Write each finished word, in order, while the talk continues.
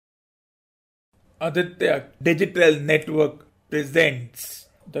Aditya Digital Network presents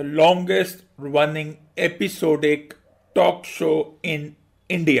the longest running episodic talk show in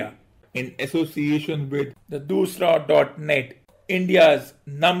India in association with the Dusra.net, India's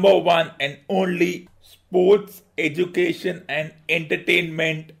number one and only sports, education and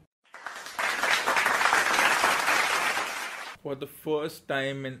entertainment. For the first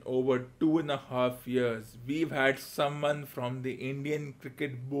time in over 2.5 years, we've had someone from the Indian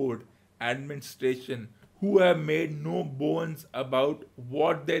Cricket Board administration who have made no bones about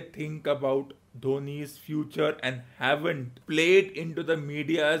what they think about Dhoni's future and haven't played into the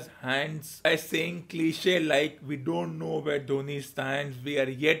media's hands by saying cliche like we don't know where Dhoni stands, we are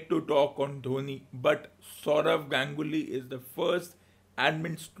yet to talk on Dhoni. But Saurav Ganguly is the first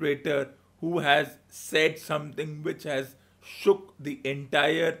administrator who has said something which has shook the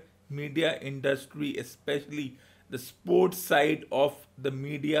entire media industry, especially the sports side of the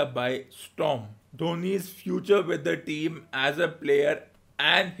media, by storm. Dhoni's future with the team as a player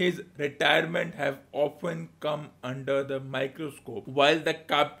and his retirement have often come under the microscope. While the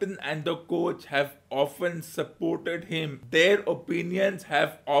captain and the coach have often supported him, their opinions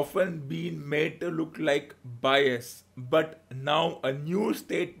have often been made to look like bias. But now a new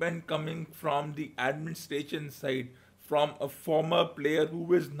statement coming from the administration side from a former player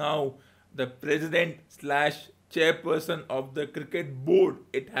who is now the president slash chairperson of the cricket board,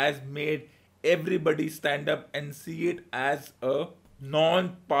 it has made everybody stand up and see it as a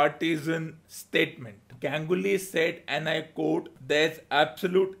non-partisan statement. Ganguly said, and I quote, "There's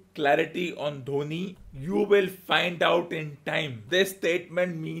absolute clarity on Dhoni. You will find out in time." This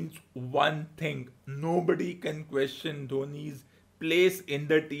statement means one thing: nobody can question Dhoni's place in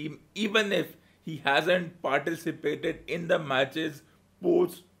the team, even if he hasn't participated in the matches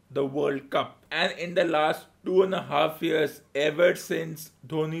post the World Cup. And in the last 2.5 years, ever since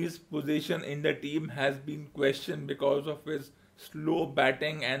Dhoni's position in the team has been questioned because of his slow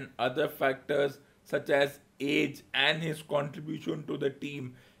batting and other factors such as age and his contribution to the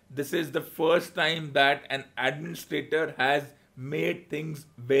team, this is the first time that an administrator has made things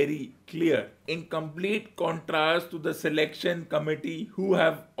very clear. In complete contrast to the selection committee, who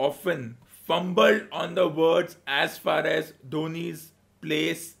have often fumbled on the words as far as Dhoni's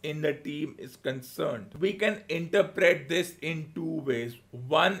place in the team is concerned. We can interpret this in two ways.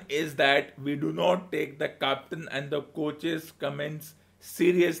 One is that we do not take the captain and the coach's comments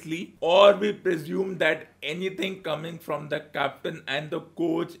seriously, or we presume that anything coming from the captain and the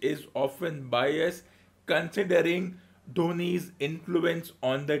coach is often biased considering Dhoni's influence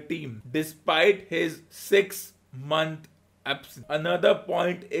on the team despite his 6-month absence. Another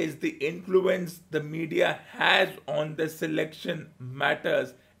point is the influence the media has on the selection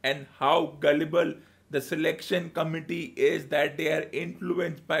matters and how gullible the selection committee is that they are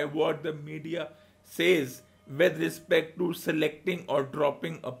influenced by what the media says with respect to selecting or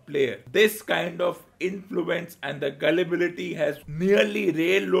dropping a player. This kind of influence and the gullibility has nearly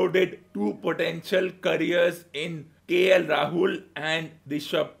railroaded two potential careers in KL Rahul and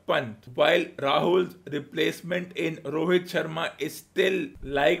Rishabh Pant. While Rahul's replacement in Rohit Sharma is still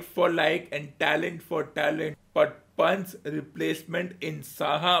like for like and talent for talent, but Pant's replacement in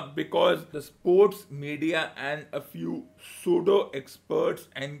Saha, because the sports media and a few pseudo experts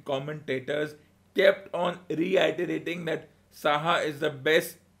and commentators kept on reiterating that Saha is the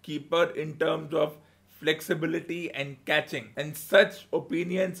best keeper in terms of flexibility and catching, and such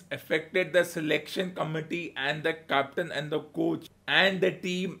opinions affected the selection committee and the captain and the coach and the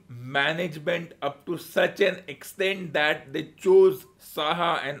team management up to such an extent that they chose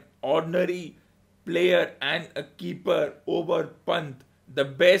Saha, an ordinary player and a keeper, over Pant, the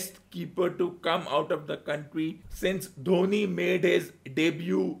best keeper to come out of the country since Dhoni made his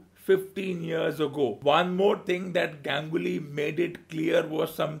debut 15 years ago. One more thing that Ganguly made it clear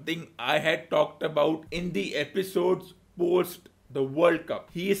was something I had talked about in the episodes post the World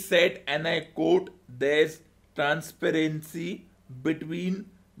Cup. He said, and I quote, "There's transparency between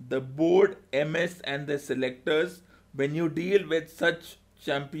the board, MS and the selectors. When you deal with such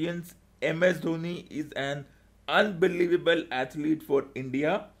champions, MS Dhoni is an unbelievable athlete for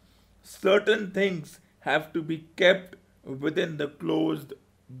India. Certain things have to be kept within the closed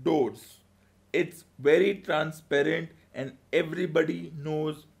doors. It's very transparent and everybody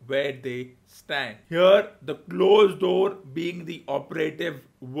knows where they stand." Here, the closed door being the operative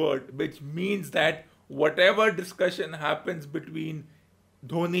word, which means that whatever discussion happens between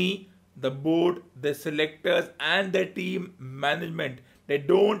Dhoni, the board, the selectors and the team management, they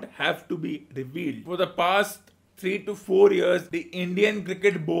don't have to be revealed. For the past 3 to 4 years, the Indian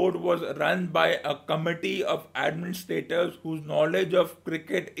Cricket Board was run by a committee of administrators whose knowledge of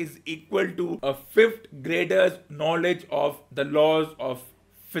cricket is equal to a fifth grader's knowledge of the laws of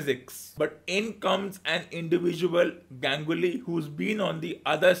physics. But in comes an individual, Ganguly, who's been on the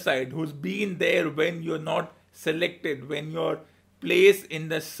other side, who's been there when you're not selected, when your place in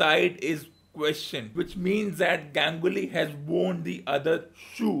the side is questioned, which means that Ganguly has worn the other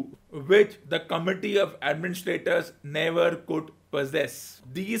shoe, which the committee of administrators never could possess.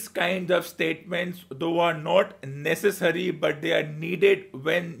 These kinds of statements, though, are not necessary, but they are needed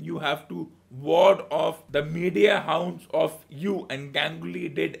when you have to ward off the media hounds of you, and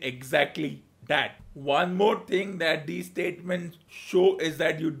Ganguly did exactly that. One more thing that these statements show is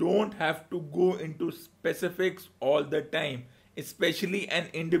that you don't have to go into specifics all the time, especially an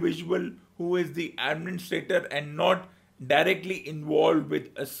individual who is the administrator and not directly involved with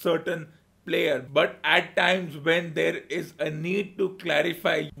a certain player. But at times when there is a need to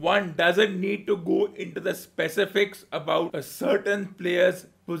clarify, one doesn't need to go into the specifics about a certain player's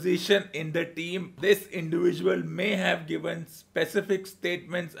position in the team. This individual may have given specific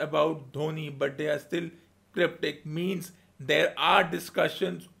statements about Dhoni, but they are still cryptic, means there are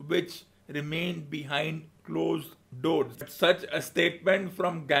discussions which remain behind closed doors. Such a statement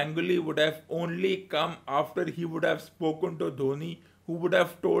from Ganguly would have only come after he would have spoken to Dhoni, who would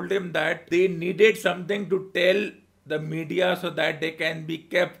have told him that they needed something to tell the media so that they can be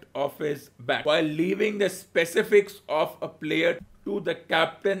kept off his back, while leaving the specifics of a player to the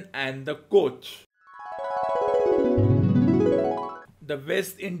captain and the coach. The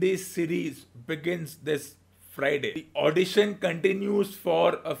West Indies series begins this Friday. The audition continues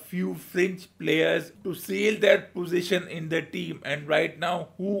for a few fringe players to seal their position in the team. And right now,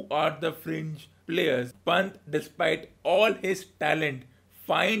 who are the fringe players? Pant, despite all his talent,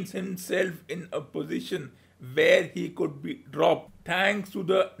 finds himself in a position where he could be dropped thanks to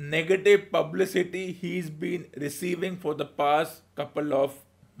the negative publicity he's been receiving for the past couple of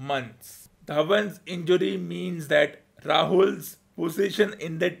months. Dhawan's injury means that Rahul's position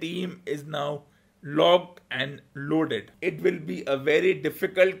in the team is now locked and loaded. It will be a very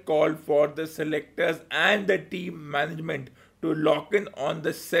difficult call for the selectors and the team management to lock in on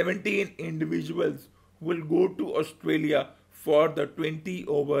the 17 individuals who will go to Australia for the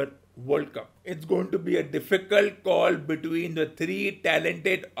 20-over World Cup. It's going to be a difficult call between the three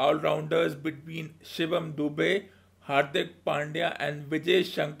talented all-rounders between Shivam Dube, Hardik Pandya and Vijay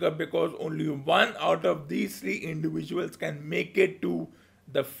Shankar, because only one out of these three individuals can make it to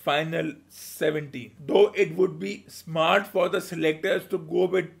the final 17. Though it would be smart for the selectors to go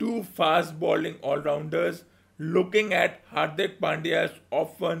with two fast bowling all-rounders, looking at Hardik Pandya's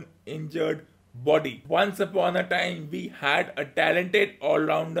often injured body. Once upon a time, we had a talented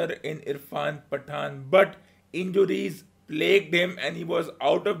all-rounder in Irfan Pathan, but injuries plagued him and he was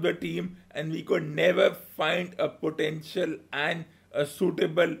out of the team, and we could never find a potential and a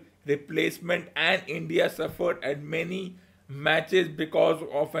suitable replacement, and India suffered at many matches because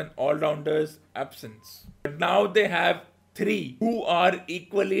of an all-rounder's absence. But now they have three who are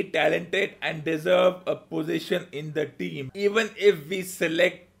equally talented and deserve a position in the team. Even if we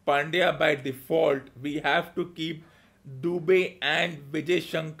select Pandya by default, we have to keep Dube and Vijay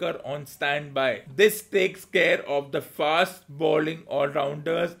Shankar on standby. This takes care of the fast bowling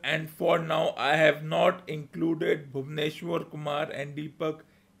all-rounders, and for now I have not included Bhuvneshwar Kumar and Deepak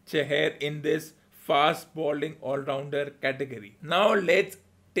Chahar in this fast bowling all-rounder category. Now let's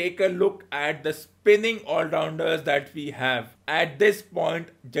take a look at the spinning all-rounders that we have. At this point,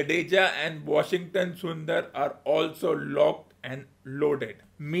 Jadeja and Washington Sundar are also locked and loaded.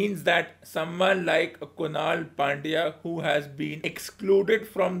 Means that someone like Kunal Pandya, who has been excluded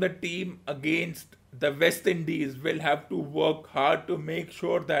from the team against the West Indies, will have to work hard to make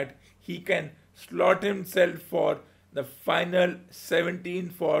sure that he can slot himself for the final 17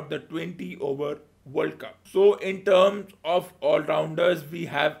 for the 20-over World Cup. So in terms of all-rounders, we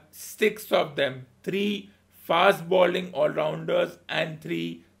have 6 of them. 3 fast bowling all-rounders and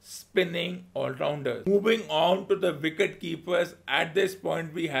 3 spinning all-rounders. Moving on to the wicket keepers, at this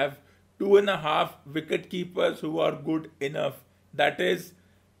point we have 2.5 wicket keepers who are good enough. That is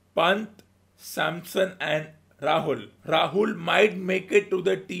Pant, Samson and Rahul. Rahul might make it to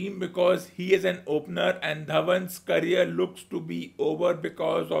the team because he is an opener, and Dhawan's career looks to be over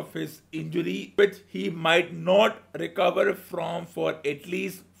because of his injury, which he might not recover from for at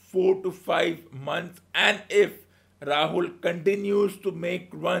least 4 to 5 months. And if Rahul continues to make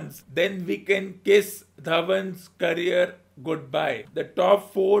runs, then we can kiss Dhawan's career goodbye. The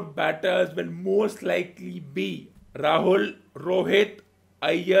top 4 batters will most likely be Rahul, Rohit,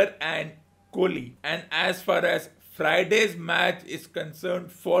 Iyer and Kohli. And as far as Friday's match is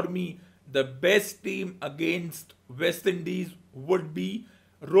concerned, for me, the best team against West Indies would be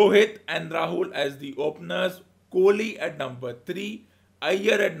Rohit and Rahul as the openers, Kohli at number 3,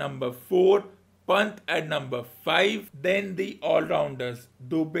 Iyer at number 4, Pant at number 5, then the all-rounders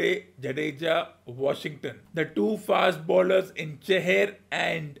Dubey, Jadeja, Washington. The two fast bowlers in Chahar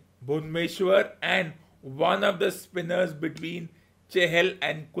and Bhuvneshwar, and one of the spinners between Chahal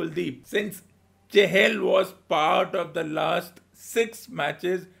and Kuldeep. Since Chahal was part of the last 6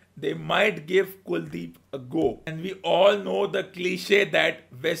 matches, they might give Kuldeep a go. And we all know the cliche that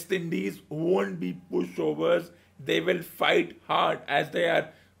West Indies won't be pushovers. They will fight hard as they are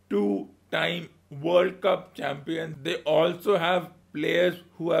 2-time World Cup champions. They also have players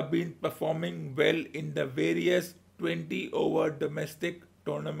who have been performing well in the various 20-over domestic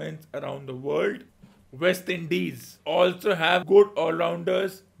tournaments around the world. West Indies also have good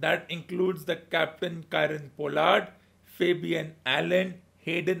all-rounders. That includes the captain Kieron Pollard, Fabian Allen,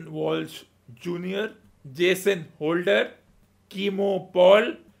 Hayden Walsh Jr., Jason Holder, Kemo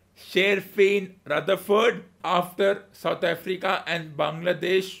Paul, Sherfane Rutherford, after South Africa and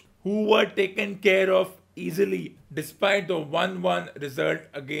Bangladesh, who were taken care of easily despite the 1-1 result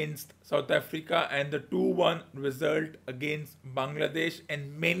against South Africa and the 2-1 result against Bangladesh,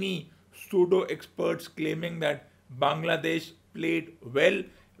 and many pseudo-experts claiming that Bangladesh played well.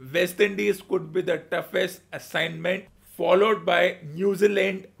 West Indies could be the toughest assignment, followed by New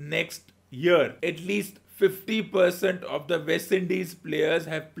Zealand next year. At least 50% of the West Indies players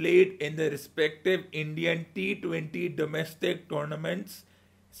have played in the respective Indian T20 domestic tournaments,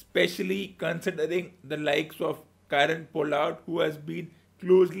 especially considering the likes of Kieron Pollard, who has been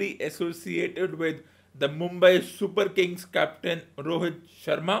closely associated with the Mumbai Super Kings captain Rohit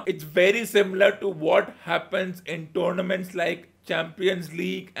Sharma. It's very similar to what happens in tournaments like Champions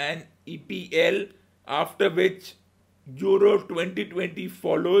League and EPL, after which Euro 2020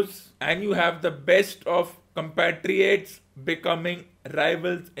 follows, and you have the best of compatriots becoming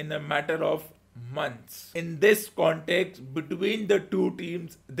rivals in a matter of months. In this context, between the two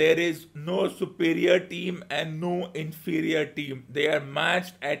teams, there is no superior team and no inferior team. They are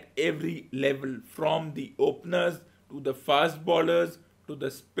matched at every level, from the openers to the fast bowlers to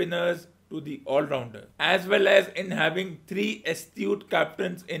the spinners to the all-rounder, as well as in having 3 astute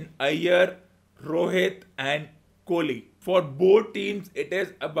captains in Iyer, Rohit and Kohli. For both teams, it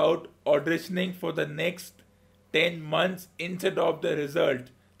is about auditioning for the next 10 months instead of the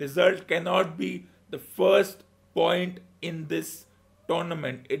result. Result cannot be the first point in this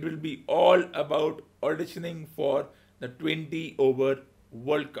tournament. It will be all about auditioning for the 20-over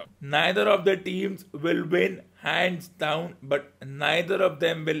World Cup. Neither of the teams will win hands down, but neither of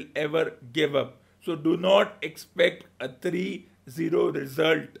them will ever give up. So do not expect a 3-0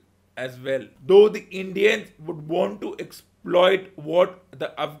 result as well. Though the Indians would want to exploit what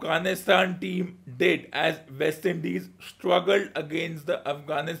the Afghanistan team did, as West Indies struggled against the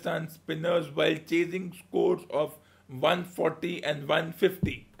Afghanistan spinners while chasing scores of 140 and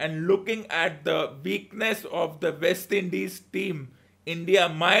 150. And looking at the weakness of the West Indies team, India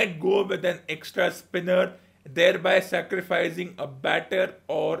might go with an extra spinner, thereby sacrificing a batter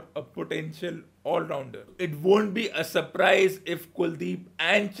or a potential all-rounder. It won't be a surprise if Kuldeep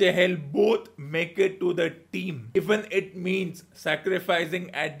and Chahal both make it to the team, even it means sacrificing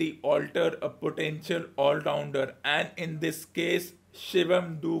at the altar a potential all-rounder, and in this case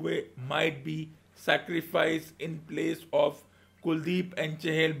Shivam Dube might be sacrificed in place of Kuldeep and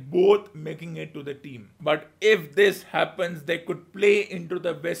Chahal both making it to the team. But if this happens, they could play into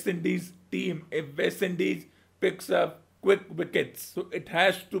the West Indies team if West Indies picks up quick wickets. So it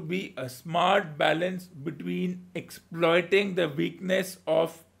has to be a smart balance between exploiting the weakness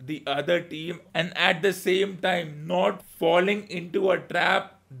of the other team and at the same time not falling into a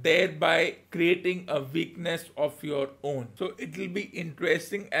trap, thereby creating a weakness of your own. So it will be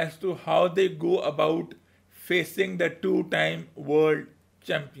interesting as to how they go about facing the 2-time world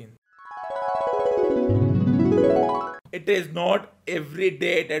champion. It is not every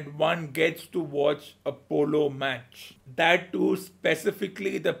day that one gets to watch a polo match. That too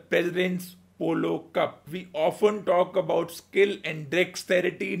specifically the President's Polo Cup. We often talk about skill and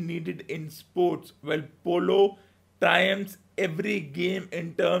dexterity needed in sports. Well, polo triumphs every game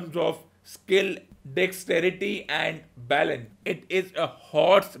in terms of skill, dexterity and balance. It is a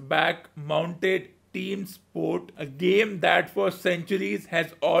horseback mounted team sport, a game that for centuries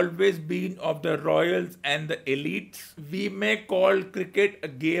has always been of the royals and the elites. We may call cricket a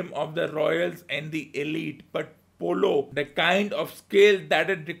game of the royals and the elite, but polo, the kind of skill that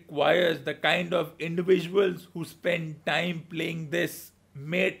it requires, the kind of individuals who spend time playing this,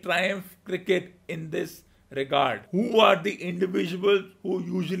 may triumph cricket in this regard. Who are the individuals who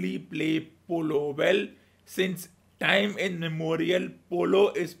usually play polo? Well, since time immemorial,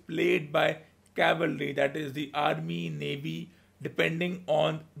 polo is played by cavalry, that is the army, navy, depending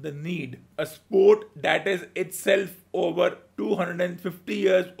on the need. A sport that is itself over 250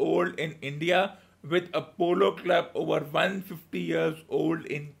 years old in India, with a polo club over 150 years old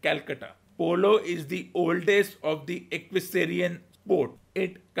in Calcutta. Polo is the oldest of the equestrian sport.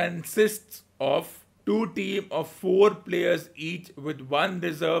 It consists of two teams of 4 players each, with one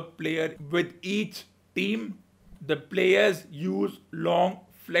reserve player with each team. The players use long,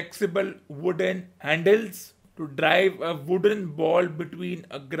 flexible wooden handles to drive a wooden ball between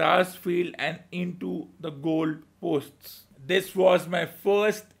a grass field and into the goal posts. This was my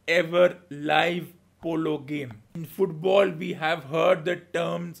first ever live polo game. In football, we have heard the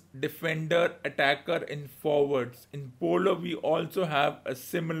terms defender, attacker, and forwards. In polo, we also have a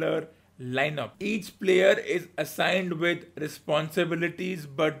similar lineup. Each player is assigned with responsibilities,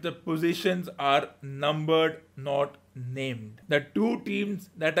 but the positions are numbered, not named. The two teams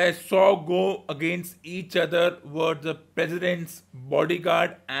that I saw go against each other were the President's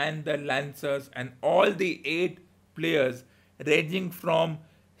Bodyguard and the Lancers, and all the 8 players ranging from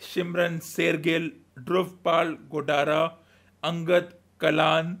Shimran Sergil, Dhruvpal Godara, Angad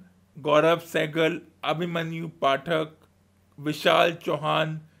Kalan, Gaurav Sehgal, Abhimanyu Pathak, Vishal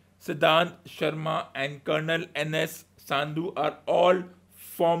Chauhan, Siddhant Sharma and Colonel N.S. Sandhu are all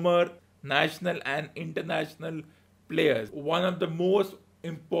former national and international players. One of the most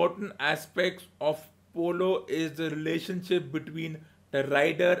important aspects of polo is the relationship between the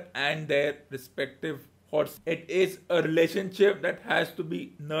rider and their respective horse. It is a relationship that has to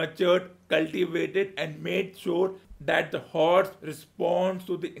be nurtured, cultivated, and made sure that the horse responds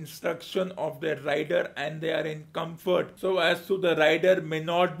to the instruction of their rider and they are in comfort, so as to the rider may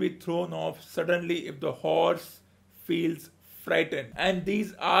not be thrown off suddenly if the horse feels frightened. And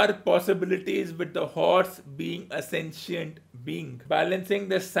these are possibilities with the horse being a sentient being. Balancing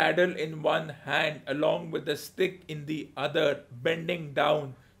the saddle in one hand along with the stick in the other, bending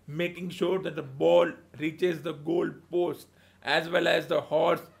down, making sure that the ball reaches the goal post, as well as the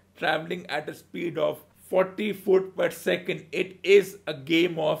horse traveling at a speed of 40 foot per second. It is a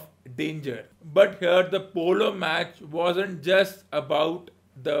game of danger. But here the polo match wasn't just about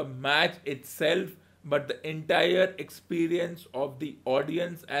the match itself, but the entire experience of the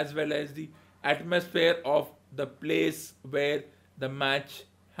audience as well as the atmosphere of the place where the match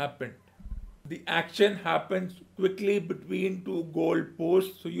happened. The action happens quickly between 2 goal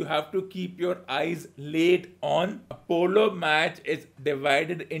posts, so you have to keep your eyes laid on. A polo match is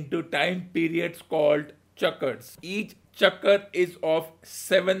divided into time periods called chakkars. Each chakkar is of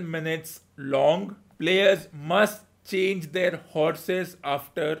 7 minutes long. Players must change their horses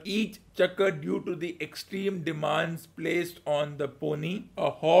after each chakkar due to the extreme demands placed on the pony. A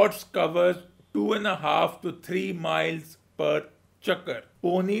horse covers 2.5 to 3 miles per chakkar.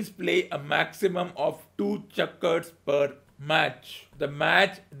 Ponies play a maximum of 2 chakkars per match. The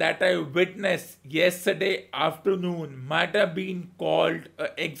match that I witnessed yesterday afternoon might have been called an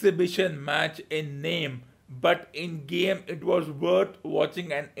exhibition match in name, but in game it was worth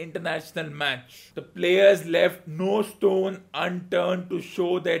watching an international match. The players left no stone unturned to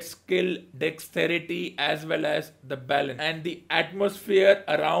show their skill, dexterity as well as the balance. And the atmosphere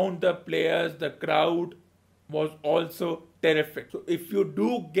around the players, the crowd, was also terrific. So if you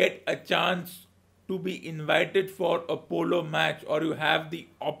do get a chance to be invited for a polo match, or you have the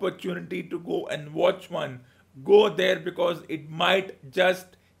opportunity to go and watch one, go there, because it might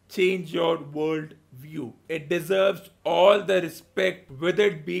just change your world view. It deserves all the respect, with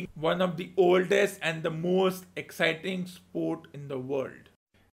it being one of the oldest and the most exciting sport in the world.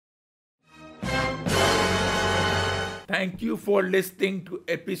 Thank you for listening to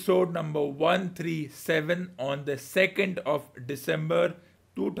episode number 137 on the 2nd of December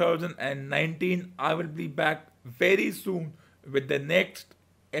 2019. I will be back very soon with the next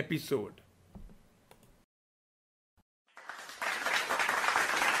episode.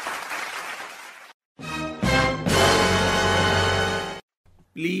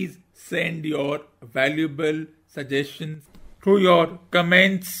 Please send your valuable suggestions through your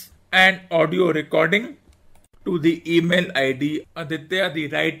comments and audio recording to the email ID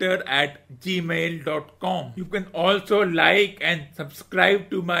adityatherewriter@gmail.com. You can also like and subscribe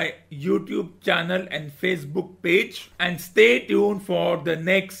to my YouTube channel and Facebook page, and stay tuned for the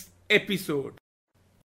next episode.